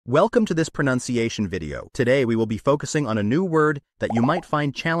Welcome to this pronunciation video. Today we will be focusing on a new word that you might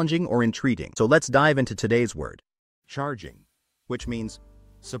find challenging or intriguing. So let's dive into today's word. Charging, which means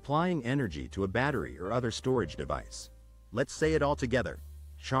supplying energy to a battery or other storage device. Let's say it all together.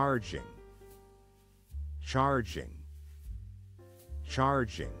 Charging. Charging.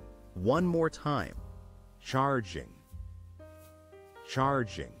 Charging. One more time. Charging.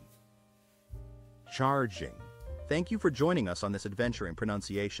 Charging. Charging. Thank you for joining us on this adventure in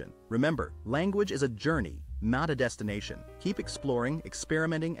pronunciation. Remember, language is a journey, not a destination. Keep exploring,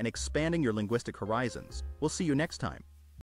 experimenting, and expanding your linguistic horizons. We'll see you next time.